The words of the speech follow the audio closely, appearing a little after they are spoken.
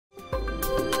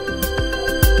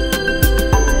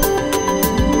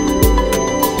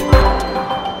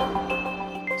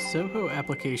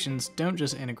applications don't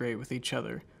just integrate with each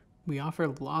other. We offer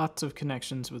lots of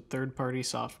connections with third-party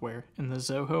software in the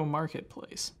Zoho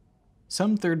marketplace.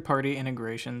 Some third-party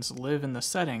integrations live in the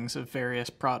settings of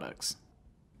various products.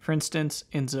 For instance,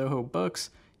 in Zoho Books,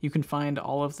 you can find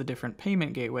all of the different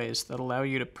payment gateways that allow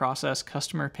you to process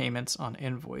customer payments on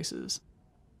invoices.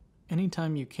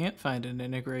 Anytime you can't find an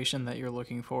integration that you're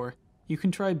looking for, you can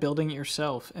try building it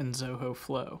yourself in Zoho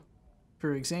Flow.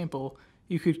 For example,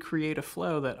 you could create a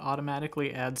flow that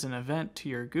automatically adds an event to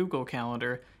your Google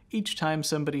Calendar each time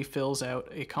somebody fills out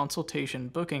a consultation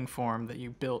booking form that you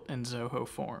built in Zoho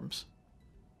Forms.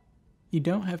 You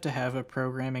don't have to have a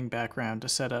programming background to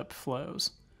set up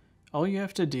flows. All you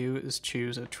have to do is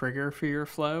choose a trigger for your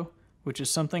flow, which is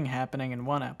something happening in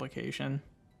one application,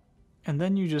 and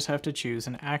then you just have to choose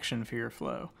an action for your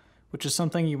flow, which is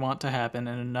something you want to happen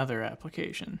in another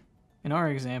application. In our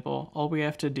example, all we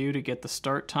have to do to get the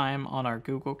start time on our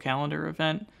Google Calendar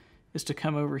event is to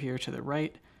come over here to the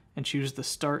right and choose the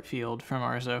start field from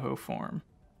our Zoho form.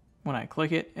 When I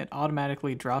click it, it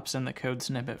automatically drops in the code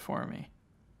snippet for me.